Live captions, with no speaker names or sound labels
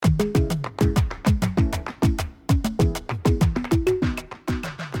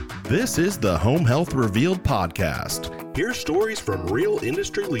This is the Home Health Revealed podcast. Hear stories from real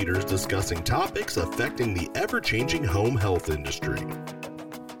industry leaders discussing topics affecting the ever-changing home health industry.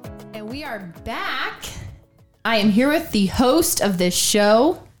 And we are back. I am here with the host of this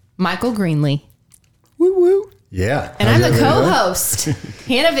show, Michael Greenlee. Woo woo. Yeah. And I'm the co-host,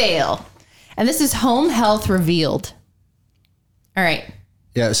 Hannah Vale. And this is Home Health Revealed. All right.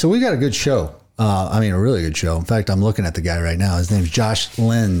 Yeah, so we got a good show. A really good show. In fact, I'm looking at the guy right now. His name's Josh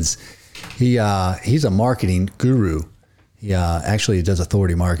Lenz. He's a marketing guru. He actually does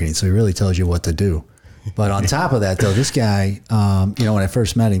authority marketing, so he really tells you what to do. But on top of that, though, this guy, when I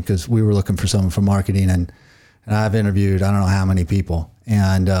first met him, because we were looking for someone for marketing, and I've interviewed I don't know how many people.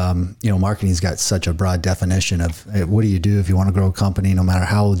 And, marketing's got such a broad definition of what do you do if you want to grow a company, no matter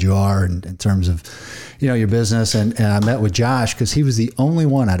how old you are in terms of, your business. And I met with Josh because he was the only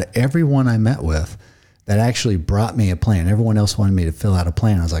one out of everyone I met with that actually brought me a plan. Everyone else wanted me to fill out a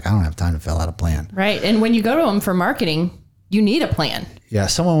plan. I was like, I don't have time to fill out a plan. Right. And when you go to them for marketing, you need a plan. Yeah,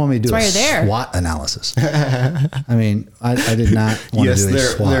 someone wanted me to do a SWOT analysis. I did not want to do a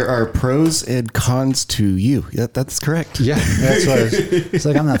SWOT. There are pros and cons to you. Yeah, that's correct. Yeah, that's what it's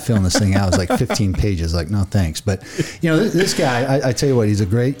like. I'm not filling this thing out. It's like 15 pages. Like, no, thanks. But this guy, I tell you what, he's a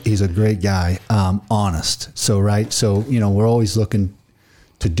great guy. Honest. So we're always looking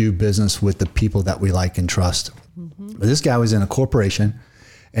to do business with the people that we like and trust. Mm-hmm. But this guy was in a corporation.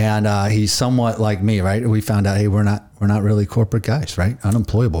 And he's somewhat like me, right? We found out, hey, we're not really corporate guys, right?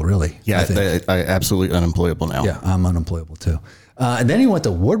 Unemployable, really. Yeah, I absolutely unemployable now. Yeah, I'm unemployable too. And then he went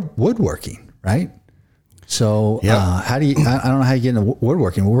to woodworking, right? So how do you? I don't know how you get into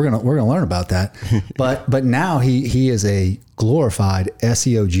woodworking. We're gonna learn about that. But now he is a glorified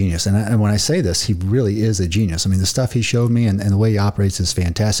SEO genius. And when I say this, he really is a genius. I mean, the stuff he showed me and the way he operates is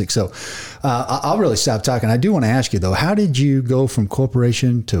fantastic. So I'll really stop talking. I do want to ask you though, how did you go from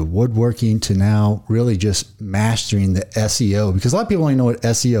corporation to woodworking to now really just mastering the SEO? Because a lot of people don't even know what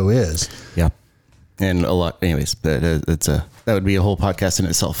SEO is. Yeah. And a lot, anyways, but that would be a whole podcast in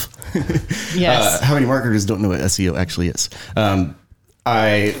itself. Yes. How many marketers don't know what SEO actually is?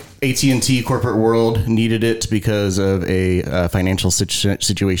 AT&T corporate world needed it because of a financial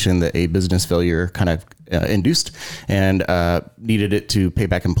situation that a business failure kind of induced, and needed it to pay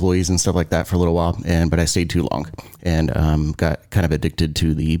back employees and stuff like that for a little while. But I stayed too long and got kind of addicted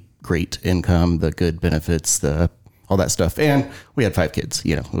to the great income, the good benefits, all that stuff. And we had 5 kids.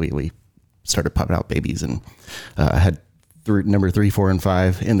 We started popping out babies and had number 3, 4, and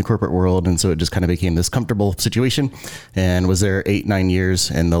 5 in the corporate world. And so it just kind of became this comfortable situation, and was there 8-9 years.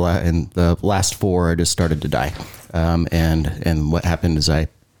 And the last 4, I just started to die. And what happened is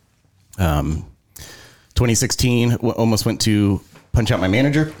 2016 almost went to punch out my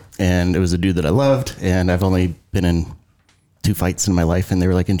manager, and it was a dude that I loved. And I've only been in 2 fights in my life, and they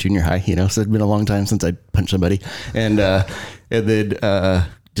were like in junior high, so it'd been a long time since I punched somebody. And then,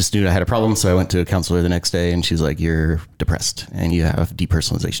 just knew I had a problem. So I went to a counselor the next day, and she's like, you're depressed and you have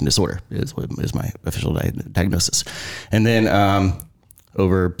depersonalization disorder is my official diagnosis. And then,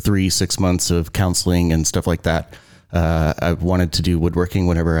 over 3-6 months of counseling and stuff like that, I wanted to do woodworking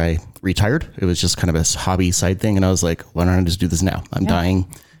whenever I retired. It was just kind of a hobby side thing. And I was like, why don't I just do this now? I'm dying,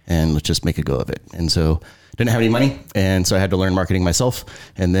 and let's just make a go of it. And so didn't have any money. And so I had to learn marketing myself.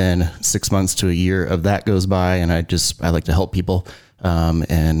 And then 6 months to a year of that goes by, and I like to help people.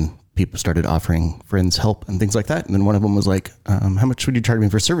 And people started offering friends help and things like that. And then one of them was like, how much would you charge me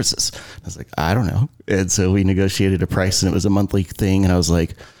for services? I was like, I don't know. And so we negotiated a price, and it was a monthly thing. And I was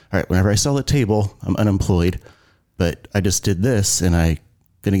like, all right, whenever I sell a table, I'm unemployed, but I just did this, and I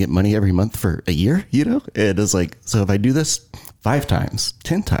going to get money every month for a year, And it was like, so if I do this 5 times,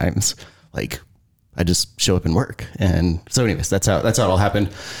 10 times, like I just show up and work. And so anyways, that's how it all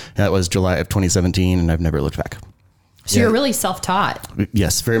happened. That was July of 2017. And I've never looked back. So you're really self-taught.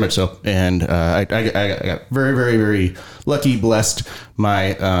 Yes, very much so. And I got very, very, very lucky, blessed.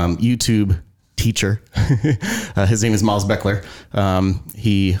 My YouTube teacher, his name is Miles Beckler.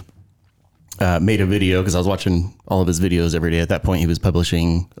 He made a video because I was watching all of his videos every day. At that point, he was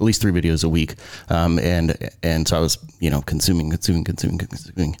publishing at least 3 videos a week. And so I was, consuming.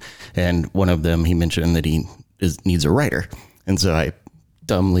 And one of them, he mentioned that he needs a writer. And so I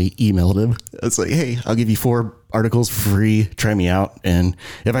dumbly emailed him. It's like, hey, I'll give you 4 articles for free. Try me out. And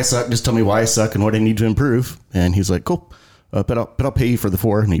if I suck, just tell me why I suck and what I need to improve. And he's like, cool. But I'll pay you for the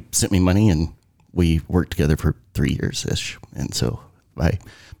 4. And he sent me money, and we worked together for 3 years ish. And so my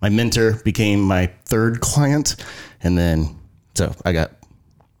mentor became my 3rd client. And then, so I got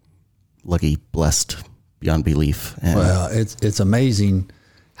lucky, blessed beyond belief. And well, it's amazing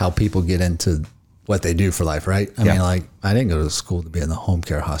how people get into what they do for life, right? I mean, like, I didn't go to school to be in the home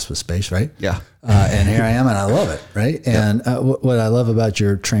care hospice space, right? Yeah. And here I am, and I love it, right? And what I love about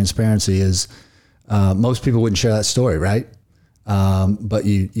your transparency is most people wouldn't share that story, right? But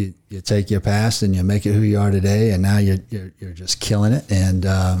you take your past and you make it who you are today, and now you're just killing it. And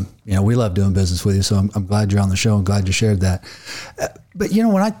we love doing business with you, so I'm glad you're on the show. I'm glad you shared that. But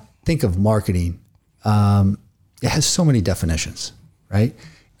when I think of marketing, it has so many definitions, right?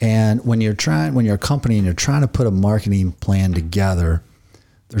 And when you're a company and you're trying to put a marketing plan together,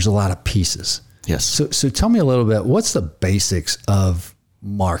 there's a lot of pieces. Yes. So tell me a little bit, what's the basics of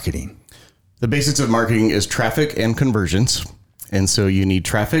marketing? The basics of marketing is traffic and conversions. And so you need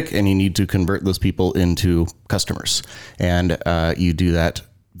traffic and you need to convert those people into customers. And you do that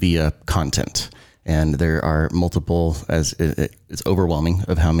via content. And there are multiple, as it's overwhelming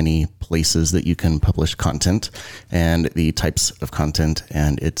of how many places that you can publish content and the types of content.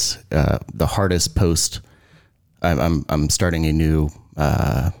 And it's the hardest post. I'm starting a new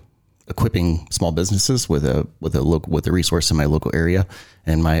equipping small businesses with a resource in my local area.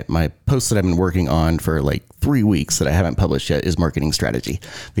 And my post that I've been working on for like 3 weeks that I haven't published yet is marketing strategy,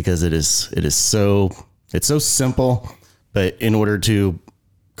 because it's so simple, but in order to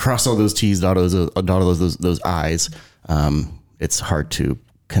cross all those T's, dot all those I's, it's hard to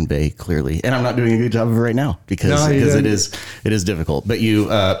convey clearly. And I'm not doing a good job of it right now because it is difficult. But you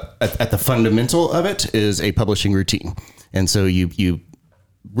at the fundamental of it is a publishing routine. And so you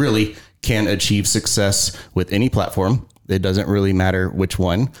really can achieve success with any platform. It doesn't really matter which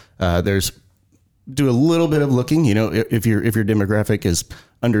one. Do a little bit of looking, if your demographic is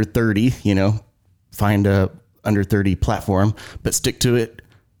under 30, find a under 30 platform, but stick to it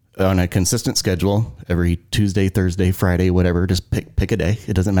on a consistent schedule every Tuesday, Thursday, Friday, whatever. Just pick a day.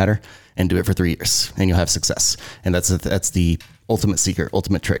 It doesn't matter, and do it for 3 years, and you'll have success. And that's the ultimate secret,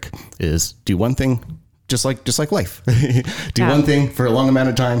 ultimate trick is do one thing, just like life. Do one thing for a long amount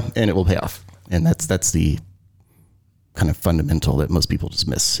of time, and it will pay off. And that's the kind of fundamental that most people just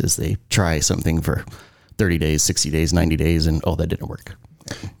miss is they try something for 30 days, 60 days, 90 days, and that didn't work.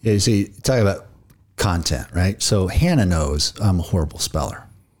 Yeah, you see, talk about content, right? So Hannah knows I'm a horrible speller.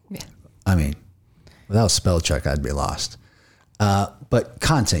 Yeah. I mean, without spell check, I'd be lost. But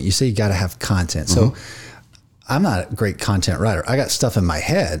content, you say you got to have content. So I'm not a great content writer. I got stuff in my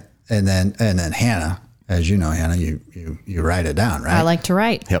head, and then Hannah, as you know, Hannah, you write it down, right? I like to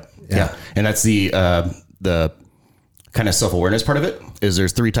write. Yep. Yeah. And that's the kind of self-awareness part of it is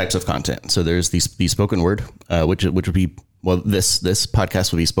there's 3 types of content. So there's the spoken word, which would be, this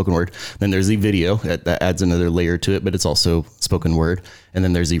podcast would be spoken word. Then there's the video that adds another layer to it, but it's also spoken word. And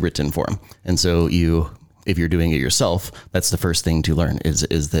then there's the written form. And so if you're doing it yourself, that's the first thing to learn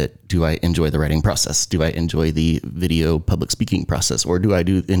is that, do I enjoy the writing process? Do I enjoy the video public speaking process? Or do I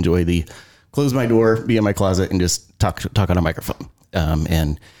enjoy the close my door, be in my closet and just talk on a microphone?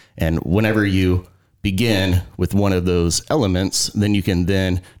 And whenever you begin with one of those elements, then you can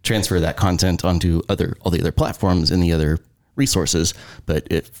then transfer that content onto all the other platforms and the other resources. But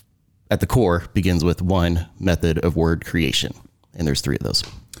it, at the core, begins with one method of word creation. And there's 3 of those.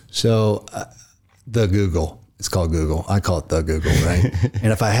 So the Google, it's called Google. I call it the Google, right?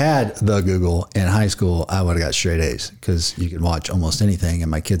 And if I had the Google in high school, I would have got straight A's because you can watch almost anything.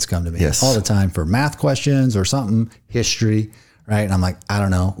 And my kids come to me all the time for math questions or something, history, right? And I'm like, I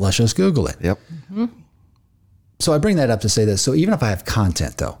don't know. Let's just Google it. Yep. Mm-hmm. So I bring that up to say this. So even if I have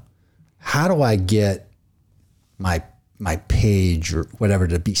content though, how do I get my page or whatever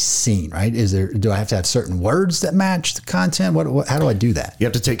to be seen, right? Do I have to have certain words that match the content? How do I do that? You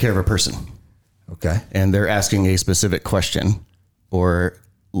have to take care of a person. Okay. And they're asking a specific question or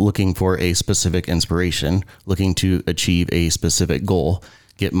looking for a specific inspiration, looking to achieve a specific goal,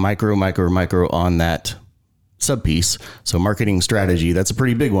 get micro on that sub piece. So marketing strategy, that's a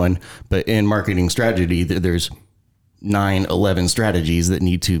pretty big one, but in marketing strategy, there's 9-11 strategies that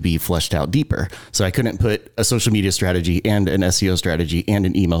need to be fleshed out deeper. So I couldn't put a social media strategy and an SEO strategy and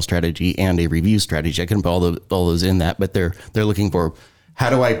an email strategy and a review strategy. I couldn't put all those in that, but they're looking for, how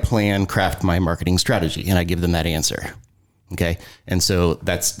do I craft my marketing strategy? And I give them that answer. Okay. And so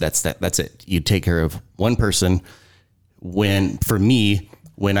that's it. You take care of one person. When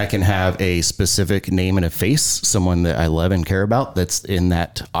I can have a specific name and a face, someone that I love and care about, that's in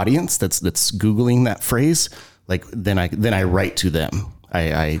that audience, that's Googling that phrase, like then I write to them.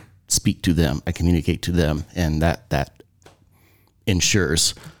 I speak to them. I communicate to them. And that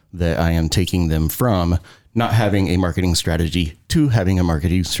ensures that I am taking them from not having a marketing strategy to having a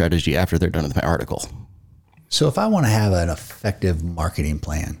marketing strategy after they're done with my article. So if I want to have an effective marketing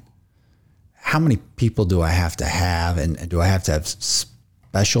plan, how many people do I have to have? And do I have to have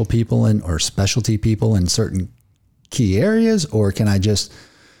special people or specialty people in certain key areas, or can I just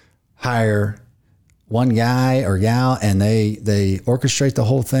hire one guy or gal and they orchestrate the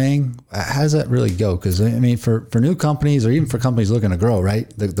whole thing? How does that really go? Because I mean, for new companies or even for companies looking to grow, right?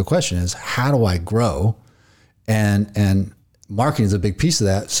 The question is, how do I grow? And marketing is a big piece of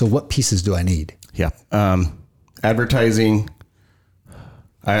that. So what pieces do I need? Yeah. Advertising,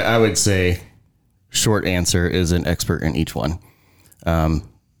 I would say short answer is an expert in each one.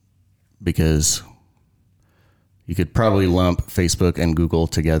 Because you could probably lump Facebook and Google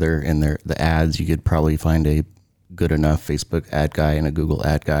together in the ads. You could probably find a good enough Facebook ad guy and a Google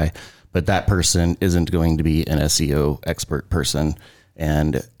ad guy, but that person isn't going to be an SEO expert person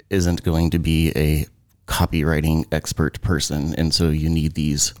and isn't going to be a copywriting expert person. And so you need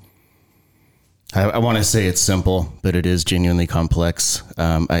these. I want to say it's simple, but it is genuinely complex.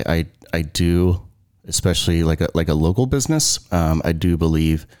 I do, especially like a local business. I do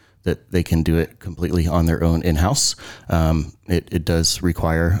believe that they can do it completely on their own in-house. It does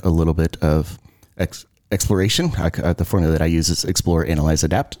require a little bit of exploration. The formula that I use is explore, analyze,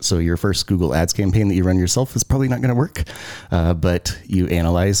 adapt. So your first Google Ads campaign that you run yourself is probably not going to work, but you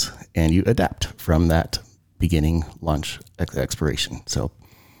analyze and you adapt from that beginning, launch, exploration. So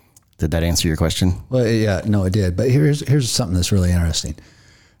did that answer your question? Well, yeah, no, it did. But here's something that's really interesting.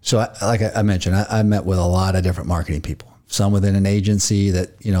 So like I mentioned, I met with a lot of different marketing people. Some within an agency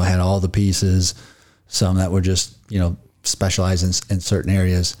that, had all the pieces, some that were just, specialized in certain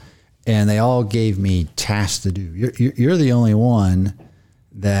areas. And they all gave me tasks to do. You're the only one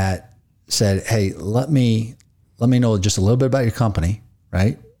that said, hey, let me know just a little bit about your company,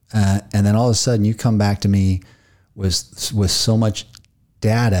 right? And then all of a sudden you come back to me with so much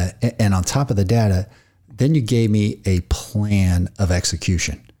data. And on top of the data, then you gave me a plan of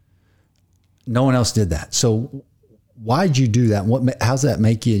execution. No one else did that. So why'd you do that? How's that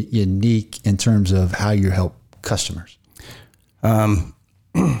make you unique in terms of how you help customers? I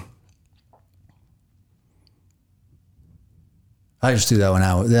just threw that one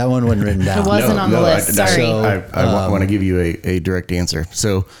out. That one wasn't written down. It wasn't on the list. Sorry. I want to give you a direct answer.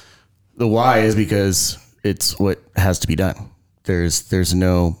 So the why is because it's what has to be done. There's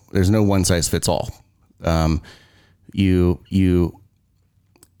no one size fits all. You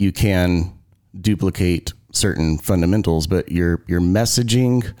can duplicate certain fundamentals, but your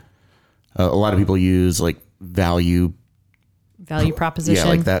messaging, a lot of people use like value proposition.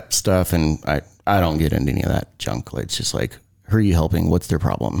 Yeah, like that stuff. And I don't get into any of that junk. It's just like, who are you helping? What's their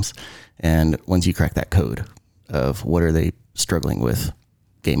problems? And once you crack that code of what are they struggling with,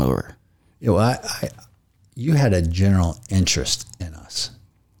 game over. You had a general interest in us,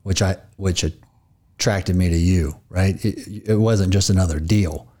 which attracted me to you, right? It wasn't just another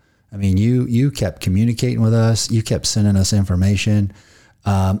deal. I mean, you kept communicating with us. You kept sending us information.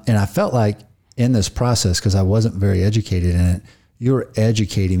 And I felt like in this process, because I wasn't very educated in it, you were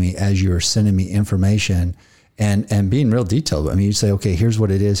educating me as you were sending me information and being real detailed. I mean, you say, okay, here's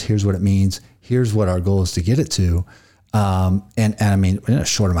what it is. Here's what it means. Here's what our goal is to get it to. And I mean, in a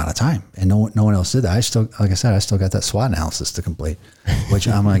short amount of time, and no one else did that. Like I said, I still got that SWOT analysis to complete, which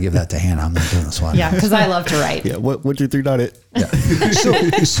I'm going to give that to Hannah. I'm not doing the SWOT. Yeah. Cause I love to write. Yeah. 1, 2, 3 it. Yeah.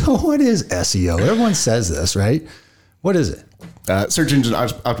 So what is SEO? Everyone says this, right? What is it? Search engine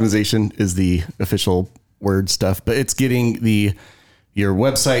optimization is the official word stuff, but it's getting your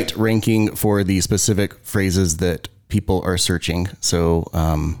website ranking for the specific phrases that people are searching. So,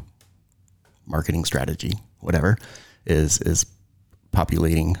 marketing strategy, whatever, is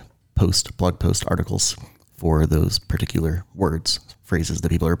populating blog post articles for those particular words, phrases that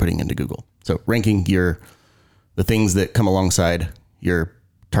people are putting into Google. So ranking the things that come alongside your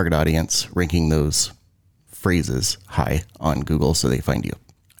target audience, ranking those phrases high on Google so they find you.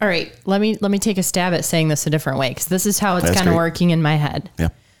 All right, let me take a stab at saying this a different way, because this is how it's kind of working in my head. Yeah.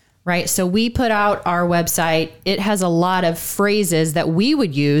 Right. So we put out our website. It has a lot of phrases that we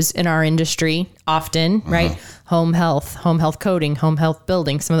would use in our industry often, right? Home health coding, home health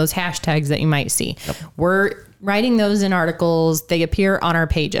building, some of those hashtags that you might see. Yep. We're writing those in articles. They appear on our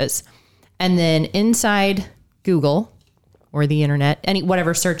pages. And then inside Google or the internet,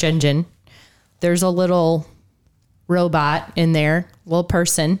 whatever search engine, there's a little robot in there, little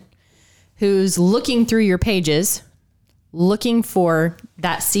person who's looking through your pages, looking for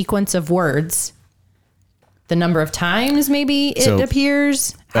that sequence of words, the number of times maybe it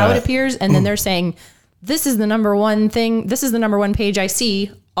appears, how it appears. And then they're saying, this is the number one thing. This is the number one page I see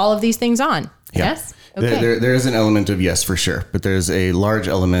all of these things on. Yeah. Yes. Okay. There is an element of yes, for sure. But there's a large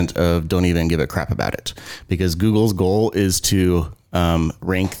element of don't even give a crap about it, because Google's goal is to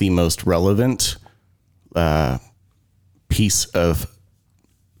rank the most relevant piece of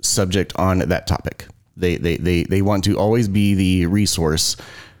subject on that topic. They want to always be the resource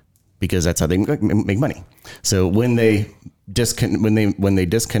because that's how they make money. So when they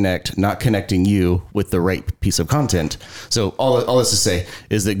disconnect, not connecting you with the right piece of content. So all this to say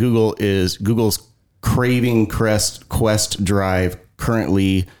is that Google's craving quest drive.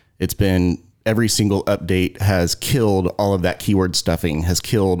 Currently, it's been every single update has killed all of that keyword stuffing, has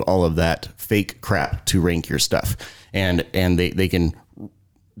killed all of that fake crap to rank your stuff. And they can,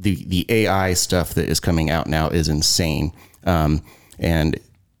 the AI stuff that is coming out now is insane. And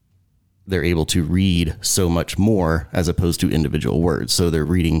they're able to read so much more as opposed to individual words. So they're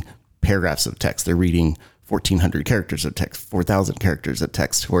reading paragraphs of text. They're reading 1,400 characters of text, 4,000 characters of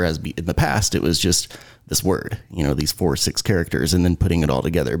text. Whereas in the past, it was just this word, these 4 or 6 characters, and then putting it all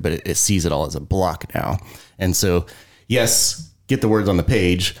together. But it sees it all as a block now. And so, yes, get the words on the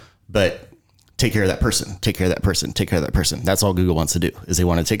page, but take care of that person, take care of that person, take care of that person. That's all Google wants to do, is they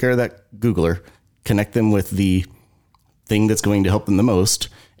want to take care of that Googler, connect them with the thing that's going to help them the most,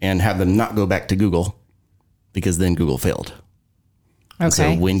 and have them not go back to Google, because then Google failed. Okay. And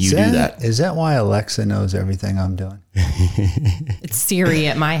so when you do that. Is that why Alexa knows everything I'm doing? It's Siri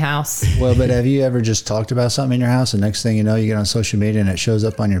at my house. Well, but have you ever just talked about something in your house and next thing you know, you get on social media and it shows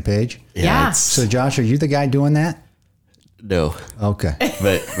up on your page? Yeah. So Josh, are you the guy doing that? No. Okay.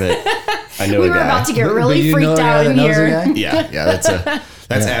 But I know we a were guy. about to get really freaked out in here. Yeah. That's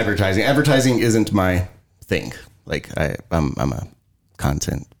advertising. Advertising isn't my thing. Like I'm a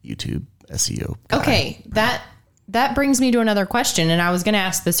content YouTube SEO guy. Okay, that brings me to another question, and I was going to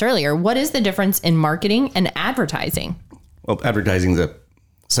ask this earlier. What is the difference in marketing and advertising? Well, advertising is a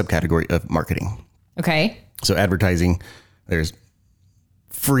subcategory of marketing. Okay. So advertising, there's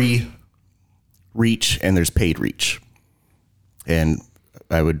free reach and there's paid reach. And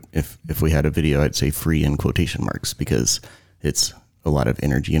I would, if we had a video, I'd say free in quotation marks, because it's a lot of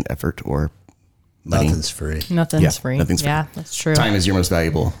energy and effort or money. Nothing's free. Nothing's free. Nothing's free. Yeah, that's true. Time is your most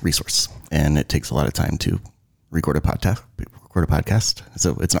valuable resource, and it takes a lot of time to record a podcast.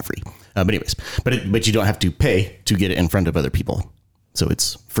 So it's not free. But anyways, but you don't have to pay to get it in front of other people. So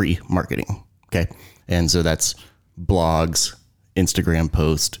it's free marketing. Okay. And so that's blogs, Instagram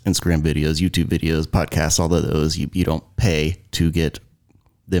posts, Instagram videos, YouTube videos, podcasts, all of those. You don't pay to get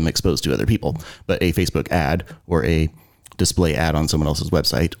them exposed to other people, but a Facebook ad or a display ad on someone else's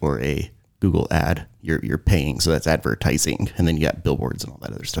website or a Google ad, you're paying. So that's advertising. And then you got billboards and all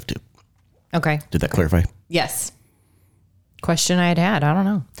that other stuff too. Okay. Did that clarify? Yes. Question I had. I don't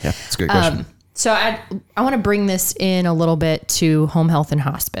know. Yeah, it's a great question. So I want to bring this in a little bit to home health and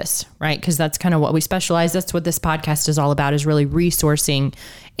hospice, right? Because that's kind of what we specialize. That's what this podcast is all about, is really resourcing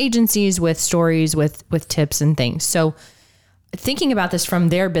agencies with stories, with tips and things. So thinking about this from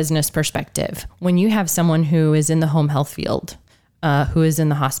their business perspective, when you have someone who is in the home health field, who is in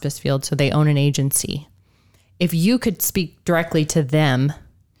the hospice field, so they own an agency, if you could speak directly to them,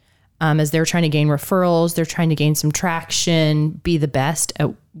 as they're trying to gain referrals, they're trying to gain some traction, be the best at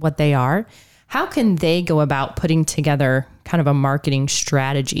what they are, how can they go about putting together kind of a marketing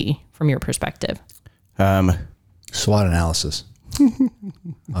strategy from your perspective? SWOT analysis.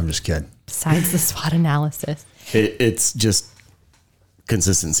 I'm just kidding. Besides the SWOT analysis. It's just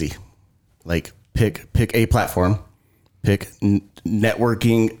consistency. Like pick a platform, pick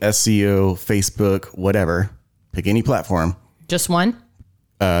networking, SEO, Facebook, whatever. Pick any platform. Just one?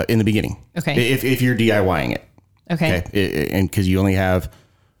 In the beginning. Okay. If you're DIYing it. Okay. And because you only have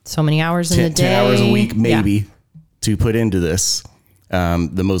so many hours in the day. 10 hours a week, maybe, to put into this.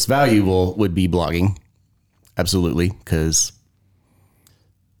 The most valuable would be blogging. Absolutely. Because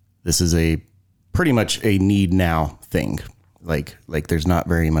this is a pretty much a need now thing. Like there's not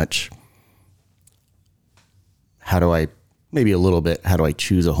very much, maybe a little bit, how do I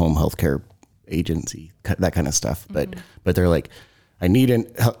choose a home healthcare agency, that kind of stuff. But they're like, I need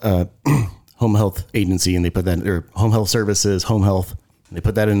a home health agency, and they put that, or home health services, home health, and they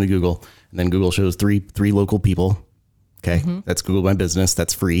put that into Google, and then Google shows three local people. Okay. That's Google My Business.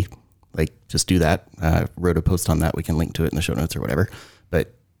 That's free. Like, just do that. Wrote a post on that. We can link to it in the show notes or whatever,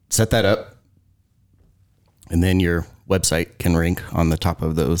 but set that up. And then your website can rank on the top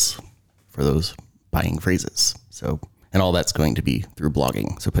of those for those buying phrases. So, and all that's going to be through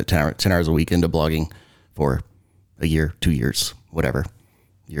blogging. So put 10 hours a week into blogging for a year, 2 years, whatever.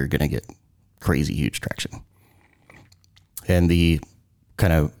 You're going to get crazy, huge traction. And the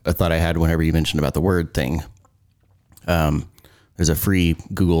kind of a thought I had whenever you mentioned about the word thing, there's a free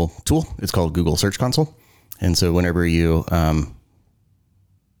Google tool. It's called Google Search Console. And so whenever you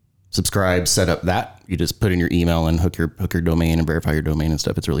subscribe, set up that, you just put in your email and hook your domain and verify your domain and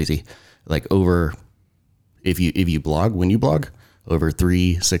stuff. It's really easy. Like if you blog, when you blog, over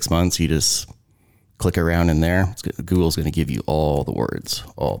 3-6 months, you just click around in there. Google's going to give you all the words.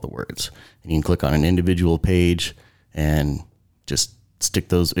 And you can click on an individual page and just stick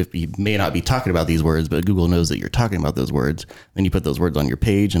those. If you may not be talking about these words, but Google knows that you're talking about those words, then you put those words on your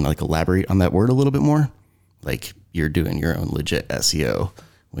page and like elaborate on that word a little bit more. Like you're doing your own legit SEO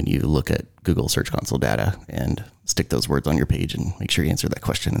when you look at Google Search Console data and stick those words on your page and make sure you answer that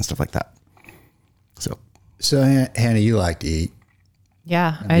question and stuff like that. So Hannah, you like to eat.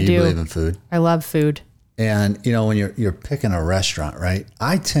 Yeah, I do. You believe in food. I love food. And, when you're picking a restaurant, right?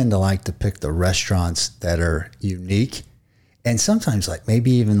 I tend to like to pick the restaurants that are unique. And sometimes like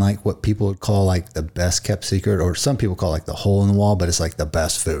maybe even like what people would call like the best kept secret, or some people call like the hole in the wall, but it's like the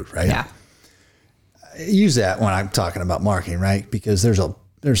best food, right? Yeah. I use that when I'm talking about marketing, right? Because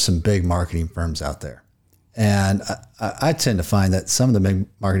there's some big marketing firms out there. And I tend to find that some of the big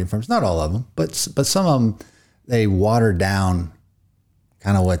marketing firms, not all of them, but some of them, they water down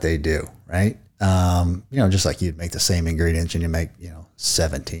kind of what they do, right? Just like you'd make the same ingredients and you make,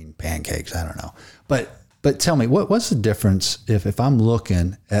 17 pancakes. I don't know. But tell me, what's the difference if I'm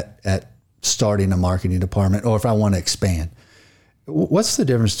looking at starting a marketing department, or if I want to expand? What's the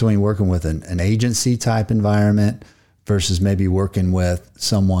difference between working with an agency type environment versus maybe working with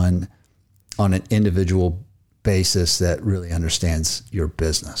someone on an individual basis that really understands your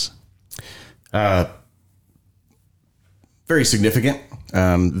business? Very significant.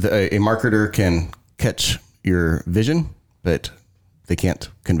 A marketer can catch your vision, but they can't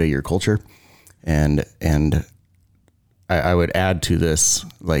convey your culture. And I would add to this,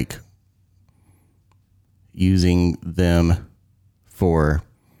 like using them for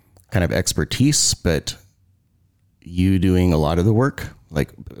kind of expertise, but you doing a lot of the work,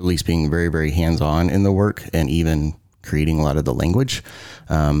 like at least being very, very hands-on in the work and even creating a lot of the language.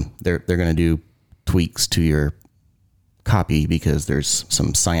 They're going to do tweaks to your copy because there's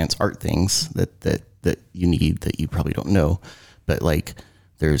some science art things that you need that you probably don't know, but like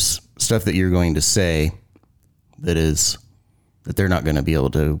there's stuff that you're going to say that they're not going to be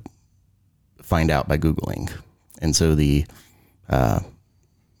able to find out by Googling. And so the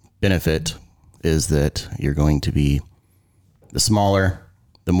benefit is that you're going to be the smaller,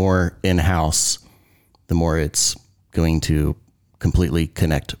 the more in-house, the more it's going to completely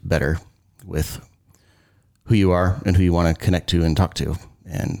connect better with who you are and who you want to connect to and talk to.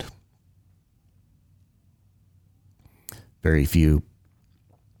 And very few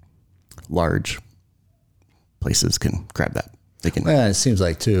large places can grab that. They can. Well, it seems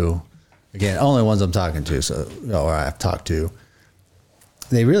like too, again, only ones I'm talking to, or I've talked to,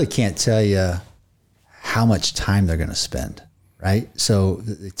 they really can't tell you how much time they're going to spend, right? So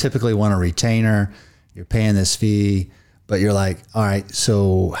they typically want a retainer. You're paying this fee, but you're like, all right,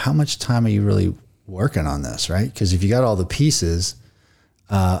 so how much time are you really working on this, right? Because if you got all the pieces,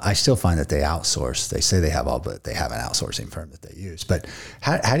 I still find that they outsource. They say they have all, but they have an outsourcing firm that they use. But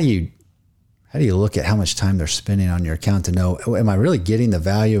how do you look at how much time they're spending on your account to know, am I really getting the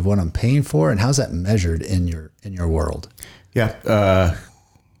value of what I'm paying for? And how's that measured in your world? Yeah.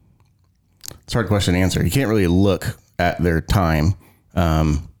 It's a hard question to answer. You can't really look at their time,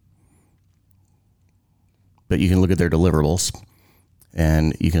 but you can look at their deliverables,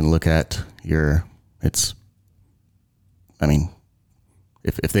 and you can look at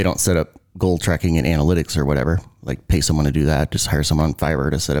if they don't set up goal tracking and analytics or whatever, like pay someone to do that, just hire someone on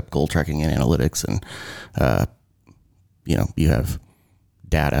Fiverr to set up goal tracking and analytics. And, you have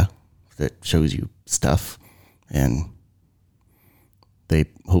data that shows you stuff, and they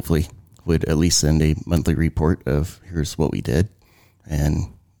hopefully would at least send a monthly report of here's what we did,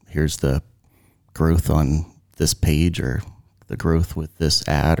 and here's the growth on this page, or the growth with this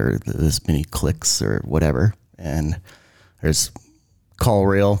ad, or this many clicks or whatever. And there's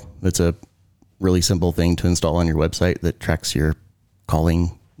CallRail. That's a really simple thing to install on your website that tracks your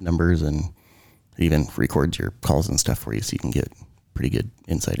calling numbers and even records your calls and stuff for you, so you can get pretty good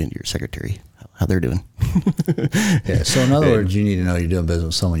insight into your secretary, how they're doing. Yeah. So in other words, you need to know you're doing business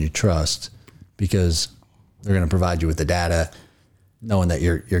with someone you trust, because they're going to provide you with the data, knowing that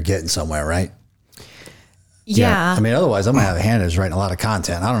you're getting somewhere, right? Yeah. I mean, otherwise I'm going to have Hannah's writing a lot of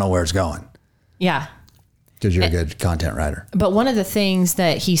content. I don't know where it's going. Yeah. Because you're a good content writer. But one of the things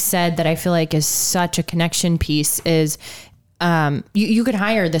that he said that I feel like is such a connection piece is you could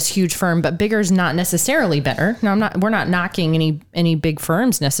hire this huge firm, but bigger is not necessarily better. Now, we're not knocking any big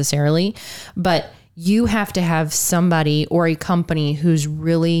firms necessarily, but you have to have somebody or a company who's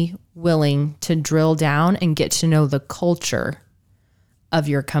really willing to drill down and get to know the culture of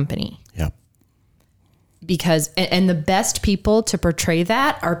your company. Yeah. Because, and the best people to portray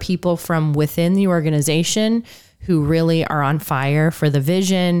that are people from within the organization who really are on fire for the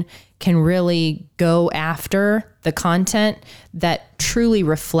vision, can really go after the content that truly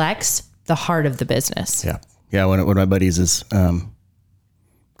reflects the heart of the business. Yeah. Yeah. One of my buddies is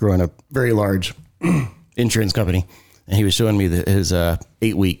growing a very large insurance company, and he was showing me his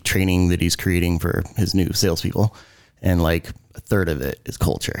 8-week training that he's creating for his new salespeople. And like a third of it is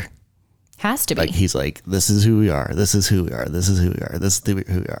culture. Has to be. Like, he's like, this is who we are. This is who we are. This is who we are. This is who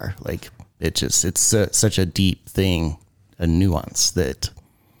we are. Like, it's such a deep thing, a nuance that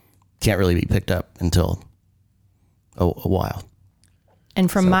can't really be picked up until a while.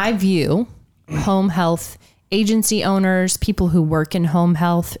 And from my view, home health agency owners, people who work in home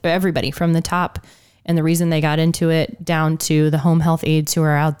health, everybody from the top, and the reason they got into it down to the home health aides who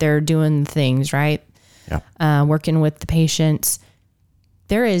are out there doing things, right? Yeah. Working with the patients.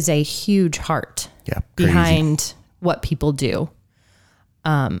 There is a huge heart behind what people do.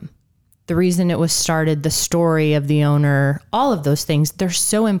 The reason it was started, the story of the owner, all of those things, they're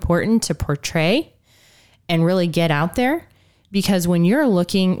so important to portray and really get out there, because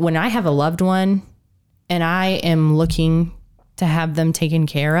when I have a loved one and I am looking to have them taken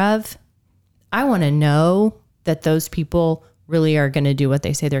care of, I want to know that those people really are going to do what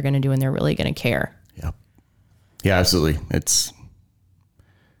they say they're going to do, and they're really going to care. Yeah. Yeah, absolutely. It's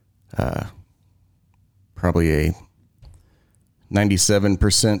probably a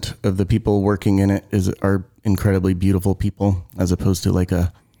 97% of the people working in it are incredibly beautiful people, as opposed to like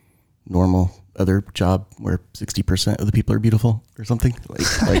a normal other job where 60% of the people are beautiful or something.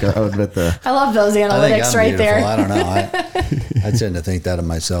 Like I would bet I love those analytics right beautiful. there. I don't know. I tend to think that of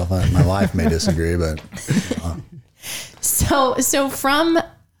myself. My wife may disagree, but So from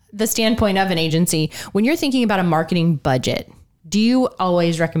the standpoint of an agency, when you're thinking about a marketing budget, do you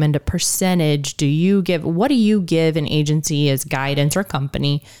always recommend a percentage? What do you give an agency as guidance, or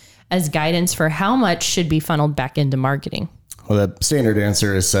company as guidance for how much should be funneled back into marketing? Well, the standard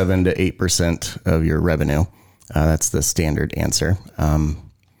answer is 7 to 8% of your revenue. That's the standard answer.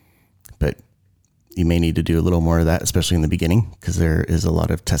 But you may need to do a little more of that, especially in the beginning, because there is a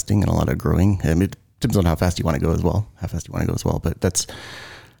lot of testing and a lot of growing. And it depends on how fast you want to go as well. But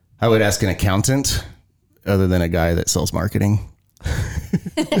I would ask an accountant other than a guy that sells marketing.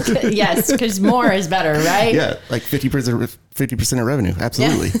 Yes, because more is better, right? Yeah, like 50% of revenue.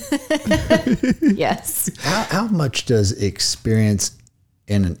 Absolutely. Yeah. Yes. how much does experience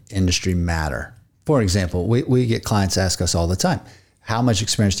in an industry matter? For example, we get clients ask us all the time, how much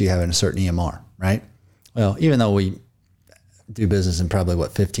experience do you have in a certain EMR, right? Well, even though we do business in probably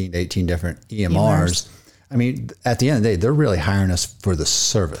 15 to 18 different EMRs, I mean, at the end of the day, they're really hiring us for the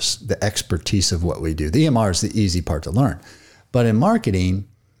service, the expertise of what we do. The EMR is the easy part to learn. But in marketing,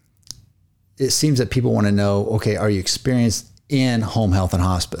 it seems that people want to know, okay, are you experienced in home health and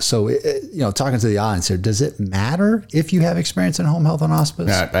hospice? So, talking to the audience here, does it matter if you have experience in home health and hospice?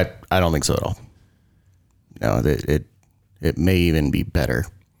 No, I don't think so at all. No, it may even be better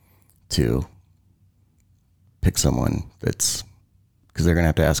to pick someone because they're going to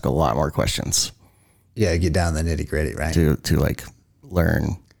have to ask a lot more questions. Yeah, get down to the nitty gritty, right? To like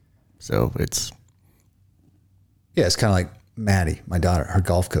learn. So it's kind of like Maddie, my daughter, her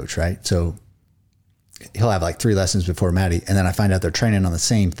golf coach, right? So he'll have like 3 lessons before Maddie, and then I find out they're training on the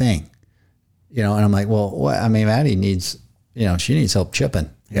same thing, and I'm like, well, what? I mean, Maddie needs, she needs help chipping.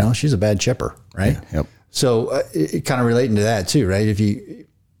 She's a bad chipper, right? Yeah, yep. So it kind of relating to that too, right?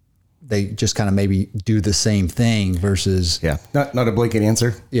 They just kind of maybe do the same thing versus not a blanket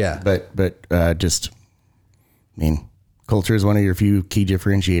answer. Yeah, but just, I mean, culture is one of your few key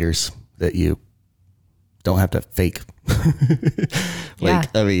differentiators that you don't have to fake.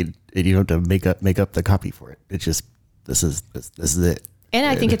 I mean, you don't have to make up the copy for it. It's just, this is it. And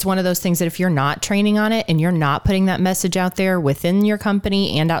I think it's one of those things that if you're not training on it and you're not putting that message out there within your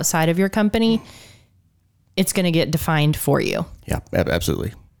company and outside of your company, it's going to get defined for you. Yeah,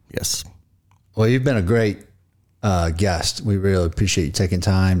 absolutely. Yes. Well, you've been a great guest. We really appreciate you taking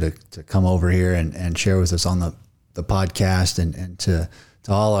time to come over here and share with us on the podcast, and to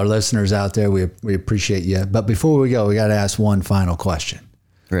all our listeners out there, we appreciate you. But before we go, we got to ask one final question.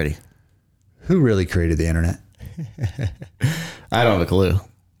 Ready? Who really created the internet? I don't have a clue.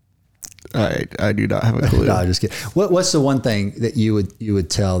 I do not have a clue. No, I'm just kidding. What's the one thing that you would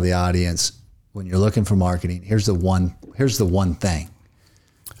tell the audience when you're looking for marketing? Here's the one thing.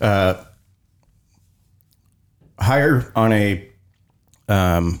 Hire on a,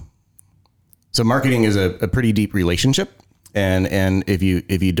 so marketing is a pretty deep relationship. And if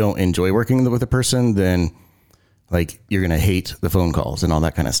you don't enjoy working with a person, then like you're going to hate the phone calls and all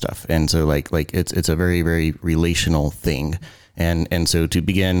that kind of stuff. And so like it's a very, very relational thing. And so to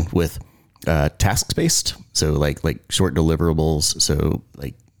begin with task based. So like short deliverables. So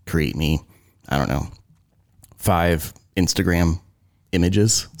like create me, I don't know, 5 Instagram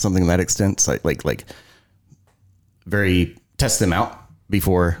images, something to that extent. So like very test them out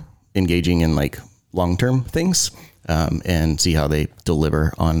before engaging in like long-term things, and see how they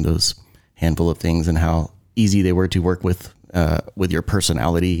deliver on those handful of things and how easy they were to work with your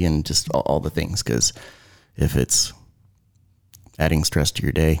personality and just all the things. Cause if it's adding stress to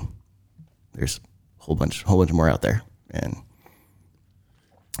your day, there's a whole bunch more out there. And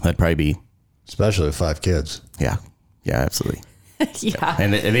that'd probably be, especially with 5 kids. Yeah, absolutely. Yeah.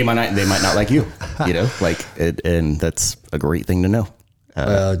 And they might not like you, like it, and that's a great thing to know.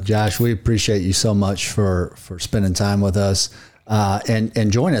 Josh, we appreciate you so much for spending time with us,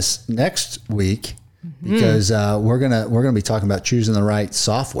 and join us next week because we're gonna be talking about choosing the right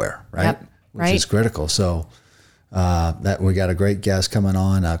software, right? Yep. Which is critical. So that we got a great guest coming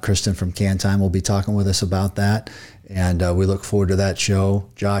on, Kristen from Can Time will be talking with us about that, and we look forward to that show.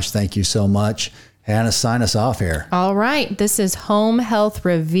 Josh, thank you so much. Hannah, sign us off here. All right. This is Home Health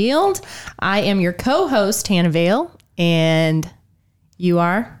Revealed. I am your co-host, Hannah Vale, and you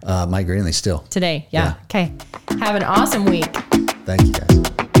are? Mike Greenlee still. Today. Yeah. Okay. Have an awesome week. Thank you,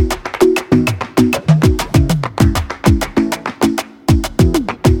 guys.